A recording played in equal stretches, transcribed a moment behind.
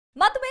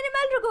ಮತ್ತೊಮ್ಮೆ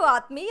ನಿಮ್ಮೆಲ್ರಿಗೂ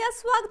ಆತ್ಮೀಯ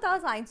ಸ್ವಾಗತ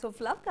ಸೈನ್ಸ್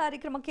ಆಫ್ ಲವ್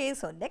ಕಾರ್ಯಕ್ರಮಕ್ಕೆ.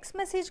 ಸೊ ನೆಕ್ಸ್ಟ್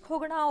ಮೆಸೇಜ್ಗೆ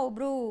ಹೋಗೋಣ.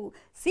 ಒಬ್ಬರು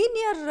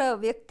ಸೀನಿಯರ್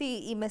ವ್ಯಕ್ತಿ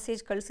ಈ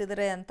ಮೆಸೇಜ್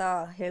ಕಳಿಸಿದರೆ ಅಂತ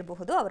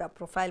ಹೇಳಬಹುದು. ಅವರ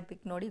ಪ್ರೊಫೈಲ್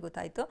ಪಿಕ್ ನೋಡಿ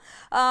ಗೊತ್ತಾಯಿತು.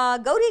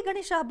 ಗೌರಿ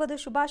ಗಣೇಶ ಹಬ್ಬದ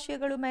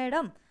ಶುಭಾಶಯಗಳು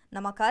ಮೇಡಮ್.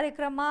 ನಮ್ಮ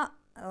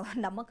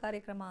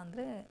ಕಾರ್ಯಕ್ರಮ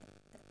ಅಂದರೆ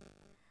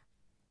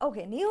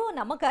ಓಕೆ, ನೀವು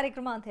ನಮ್ಮ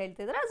ಕಾರ್ಯಕ್ರಮ ಅಂತ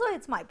ಹೇಳ್ತಿದ್ರೆ, so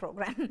it's my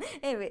program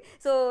ಏವೆ.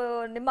 So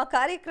ನಿಮ್ಮ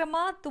ಕಾರ್ಯಕ್ರಮ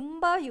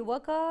ತುಂಬ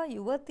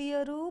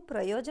ಯುವತಿಯರು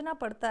ಪ್ರಯೋಜನ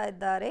ಪಡ್ತಾ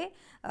ಇದ್ದಾರೆ.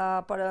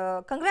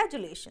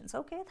 Congratulations.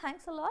 Okay,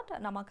 thanks a lot.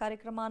 ನಮ್ಮ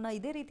ಕಾರ್ಯಕ್ರಮನ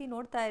ಇದೇ ರೀತಿ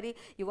ನೋಡ್ತಾ ಇರಿ.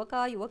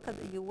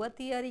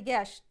 ಯುವತಿಯರಿಗೆ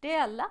ಅಷ್ಟೇ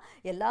ಅಲ್ಲ,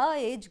 ಎಲ್ಲ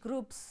ಏಜ್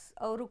ಗ್ರೂಪ್ಸ್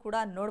ಅವರು ಕೂಡ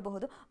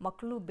ನೋಡಬಹುದು.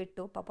 ಮಕ್ಕಳು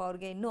ಬಿಟ್ಟು ಪಾಪ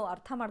ಅವ್ರಿಗೆ ಇನ್ನೂ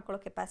ಅರ್ಥ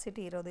ಮಾಡ್ಕೊಳ್ಳೋ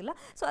ಕೆಪಾಸಿಟಿ ಇರೋದಿಲ್ಲ.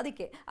 ಸೊ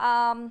ಅದಕ್ಕೆ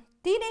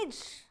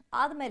ಟೀನೇಜ್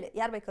ಆದಮೇಲೆ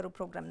ಯಾರು ಬೇಕಾದ್ರೂ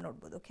ಪ್ರೋಗ್ರಾಮ್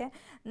ನೋಡ್ಬೋದು. ಓಕೆ,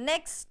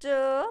 ನೆಕ್ಸ್ಟ್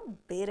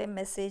ಬೇರೆ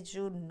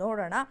ಮೆಸೇಜು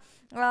ನೋಡೋಣ.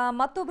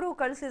 ಮತ್ತೊಬ್ಬರು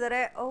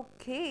ಕಳಿಸಿದ್ದಾರೆ.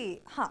 ಓಕೆ,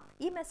 ಹಾಂ,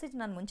 ಈ ಮೆಸೇಜ್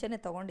ನಾನು ಮುಂಚೆನೇ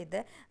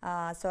ತೊಗೊಂಡಿದ್ದೆ.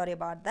 ಸಾರಿ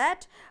ಅಬೌಟ್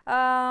ದ್ಯಾಟ್.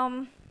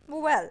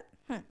 ವೆಲ್,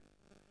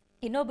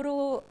 ಇನ್ನೊಬ್ಬರು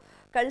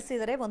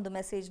ಕಳಿಸಿದರೆ ಒಂದು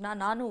ಮೆಸೇಜ್ನ.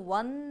 ನಾನು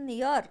 1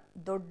 ಇಯರ್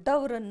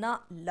ದೊಡ್ಡವರನ್ನು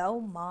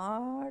ಲವ್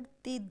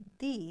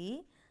ಮಾಡ್ತಿದ್ದಿ,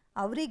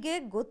 ಅವರಿಗೆ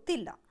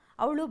ಗೊತ್ತಿಲ್ಲ,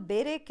 ಅವಳು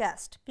ಬೇರೆ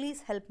caste,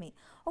 please help me.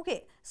 Okay,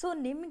 so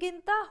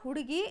ನಿಮಗಿಂತ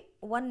ಹುಡುಗಿ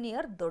 1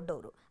 ಇಯರ್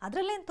ದೊಡ್ಡವರು,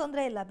 ಅದರಲ್ಲೇನು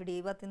ತೊಂದರೆ ಇಲ್ಲ ಬಿಡಿ.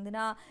 ಇವತ್ತಿನ ದಿನ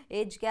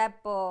ಏಜ್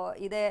ಗ್ಯಾಪ್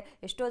ಇದೆ.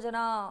 ಎಷ್ಟೋ ಜನ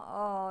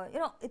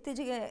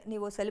ಇತ್ತೀಚೆಗೆ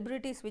ನೀವು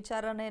ಸೆಲೆಬ್ರಿಟೀಸ್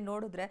ವಿಚಾರನೇ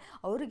ನೋಡಿದ್ರೆ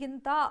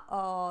ಅವ್ರಿಗಿಂತ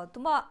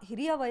ತುಂಬ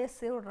ಹಿರಿಯ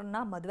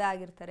ವಯಸ್ಸಿನವ್ರನ್ನ ಮದುವೆ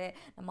ಆಗಿರ್ತಾರೆ.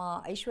 ನಮ್ಮ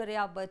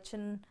ಐಶ್ವರ್ಯ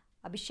ಬಚ್ಚನ್,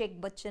 ಅಭಿಷೇಕ್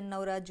ಬಚ್ಚನ್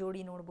ಅವರ ಜೋಡಿ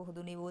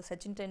ನೋಡಬಹುದು ನೀವು.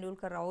 ಸಚಿನ್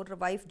ತೆಂಡೂಲ್ಕರ್ ಅವ್ರ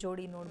ವೈಫ್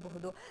ಜೋಡಿ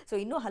ನೋಡಬಹುದು. ಸೊ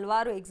ಇನ್ನೂ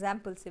ಹಲವಾರು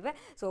ಎಕ್ಸಾಂಪಲ್ಸ್ ಇವೆ.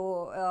 ಸೊ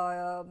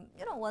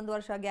 1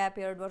 ವರ್ಷ ಗ್ಯಾಪ್,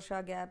 2 ವರ್ಷ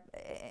ಗ್ಯಾಪ್,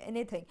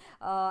 ಎನಿಥಿಂಗ್.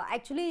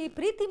 ಆ್ಯಕ್ಚುಲಿ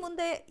ಪ್ರೀತಿ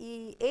ಮುಂದೆ ಈ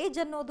ಏಜ್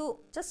ಅನ್ನೋದು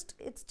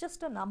it's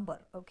just a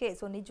number. Okay,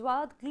 so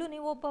ನಿಜವಾಗ್ಲೂ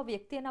ನೀವು ಒಬ್ಬ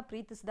ವ್ಯಕ್ತಿಯನ್ನು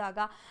ಪ್ರೀತಿಸಿದಾಗ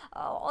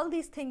all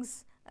these things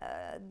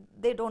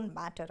they don't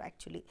matter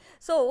actually.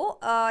 So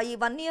ಈ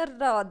 1 ಇಯರ್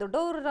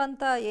ದೊಡ್ಡವ್ರು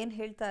ಅಂತ ಏನು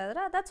ಹೇಳ್ತಾ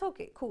ಇದ್ದಾರೆ, ದಟ್ಸ್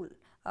ಓಕೆ, ಕೂಲ್.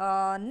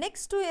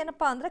 ನೆಕ್ಸ್ಟು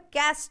ಏನಪ್ಪ ಅಂದರೆ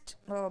ಕ್ಯಾಸ್ಟ್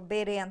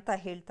ಬೇರೆ ಅಂತ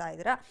ಹೇಳ್ತಾ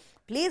ಇದ್ದೀರಾ,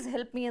 ಪ್ಲೀಸ್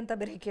ಹೆಲ್ಪ್ ಮೀ ಅಂತ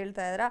ಬೇರೆ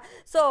ಕೇಳ್ತಾ ಇದ್ದೀರಾ.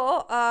 ಸೊ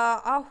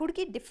ಆ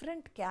ಹುಡುಗಿ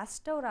ಡಿಫ್ರೆಂಟ್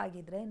ಕ್ಯಾಸ್ಟ್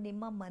ಅವರಾಗಿದ್ದರೆ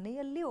ನಿಮ್ಮ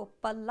ಮನೆಯಲ್ಲಿ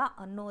ಒಪ್ಪಲ್ಲ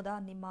ಅನ್ನೋದಾ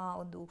ನಿಮ್ಮ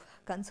ಒಂದು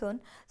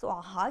ಕನ್ಸರ್ನ್. ಸೊ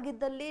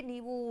ಹಾಗಿದ್ದಲ್ಲಿ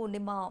ನೀವು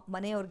ನಿಮ್ಮ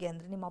ಮನೆಯವ್ರಿಗೆ,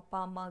 ಅಂದರೆ ನಿಮ್ಮ ಅಪ್ಪ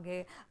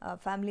ಅಮ್ಮಗೆ,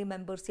 ಫ್ಯಾಮಿಲಿ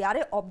ಮೆಂಬರ್ಸ್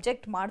ಯಾರೇ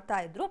ಆಬ್ಜೆಕ್ಟ್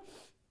ಮಾಡ್ತಾಯಿದ್ರು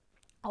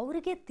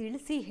ಅವರಿಗೆ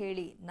ತಿಳಿಸಿ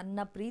ಹೇಳಿ, ನನ್ನ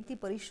ಪ್ರೀತಿ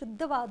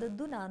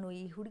ಪರಿಶುದ್ಧವಾದದ್ದು, ನಾನು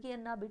ಈ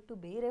ಹುಡುಗಿಯನ್ನು ಬಿಟ್ಟು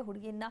ಬೇರೆ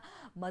ಹುಡುಗಿಯನ್ನು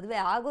ಮದುವೆ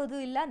ಆಗೋದು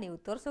ಇಲ್ಲ, ನೀವು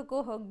ತೋರ್ಸೋಕ್ಕೂ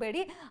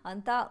ಹೋಗಬೇಡಿ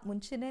ಅಂತ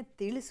ಮುಂಚೆನೇ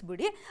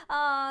ತಿಳಿಸ್ಬಿಡಿ.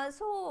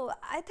 So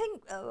I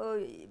think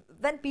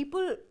when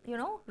people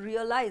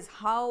realise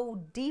how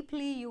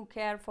deeply you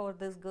care for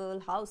this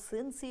girl, how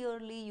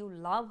sincerely you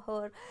love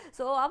Har,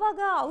 so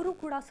ಆವಾಗ ಅವರು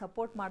ಕೂಡ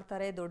ಸಪೋರ್ಟ್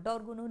ಮಾಡ್ತಾರೆ.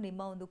 ದೊಡ್ಡವ್ರಿಗೂ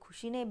ನಿಮ್ಮ ಒಂದು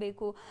ಖುಷಿನೇ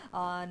ಬೇಕು,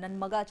 ನನ್ನ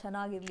ಮಗ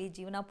ಚೆನ್ನಾಗಿರಲಿ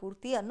ಜೀವನ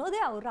ಪೂರ್ತಿ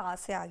ಅನ್ನೋದೇ ಅವರ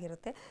ಆಸೆ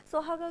ಆಗಿರುತ್ತೆ.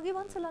 ಸೊ ಹಾಗಾಗಿ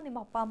ಒಂದ್ಸಲ ನಿಮ್ಮ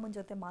ಅಪ್ಪ ಅಮ್ಮನ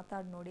ಜೊತೆ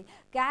ಮಾತಾಡಿ ನೋಡಿ.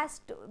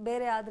 ಕ್ಯಾಸ್ಟ್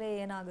ಬೇರೆ ಆದರೆ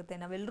ಏನಾಗುತ್ತೆ,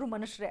 ನಾವೆಲ್ಲರೂ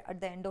ಮನುಷ್ಯರೇ at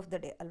the end of the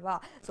day ಅಲ್ವಾ.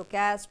 ಸೊ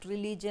ಕ್ಯಾಸ್ಟ್,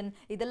 ರಿಲಿಜನ್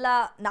ಇದೆಲ್ಲ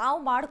ನಾವು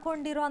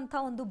ಮಾಡ್ಕೊಂಡಿರೋ ಅಂಥ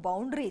ಒಂದು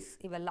ಬೌಂಡ್ರೀಸ್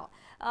ಇವೆಲ್ಲ.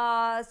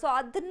 ಸೊ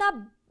ಅದನ್ನು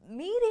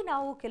ಮೀರಿ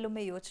ನಾವು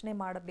ಕೆಲವೊಮ್ಮೆ ಯೋಚನೆ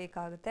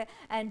ಮಾಡಬೇಕಾಗುತ್ತೆ.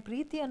 ಆ್ಯಂಡ್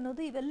ಪ್ರೀತಿ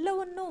ಅನ್ನೋದು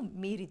ಇವೆಲ್ಲವನ್ನು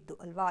ಮೀರಿದ್ದು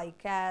ಅಲ್ವಾ. ಈ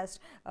ಕ್ಯಾಸ್ಟ್,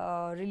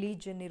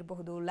 ರಿಲಿಜನ್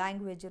ಇರಬಹುದು,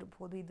 ಲ್ಯಾಂಗ್ವೇಜ್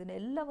ಇರಬಹುದು,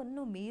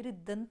 ಇದನ್ನೆಲ್ಲವನ್ನು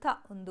ಮೀರಿದ್ದಂಥ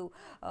ಒಂದು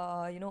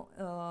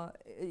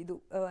ಇದು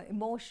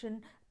emotion,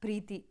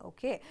 Preethi.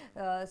 Okay,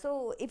 so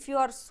if you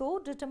are so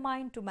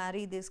determine to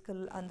marry this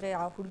girl, ಅಂದರೆ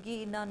ಆ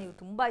ಹುಡುಗಿನ ನೀವು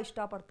ತುಂಬ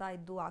ಇಷ್ಟಪಡ್ತಾ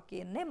ಇದ್ದು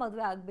ಆಕೆಯನ್ನೇ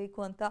ಮದುವೆ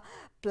ಆಗಬೇಕು ಅಂತ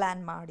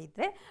ಪ್ಲ್ಯಾನ್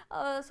ಮಾಡಿದರೆ,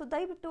 ಸೊ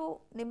ದಯವಿಟ್ಟು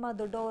ನಿಮ್ಮ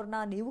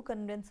ದೊಡ್ಡವ್ರನ್ನ ನೀವು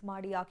ಕನ್ವಿನ್ಸ್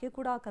ಮಾಡಿ, ಆಕೆ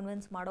ಕೂಡ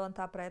ಕನ್ವಿನ್ಸ್ ಮಾಡುವಂಥ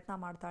ಪ್ರಯತ್ನ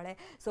ಮಾಡ್ತಾಳೆ.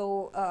 ಸೊ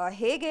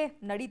ಹೇಗೆ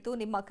ನಡೀತು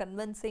ನಿಮ್ಮ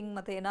ಕನ್ವಿನ್ಸಿಂಗ್,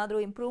 ಮತ್ತು ಏನಾದರೂ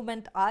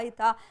ಇಂಪ್ರೂವ್ಮೆಂಟ್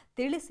ಆಯಿತಾ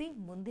ತಿಳಿಸಿ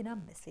ಮುಂದಿನ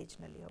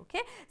ಮೆಸೇಜ್ನಲ್ಲಿ.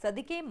 ಓಕೆ,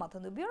 ಸದ್ಯಕ್ಕೆ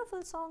ಮತ್ತೊಂದು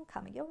beautiful song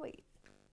coming your way.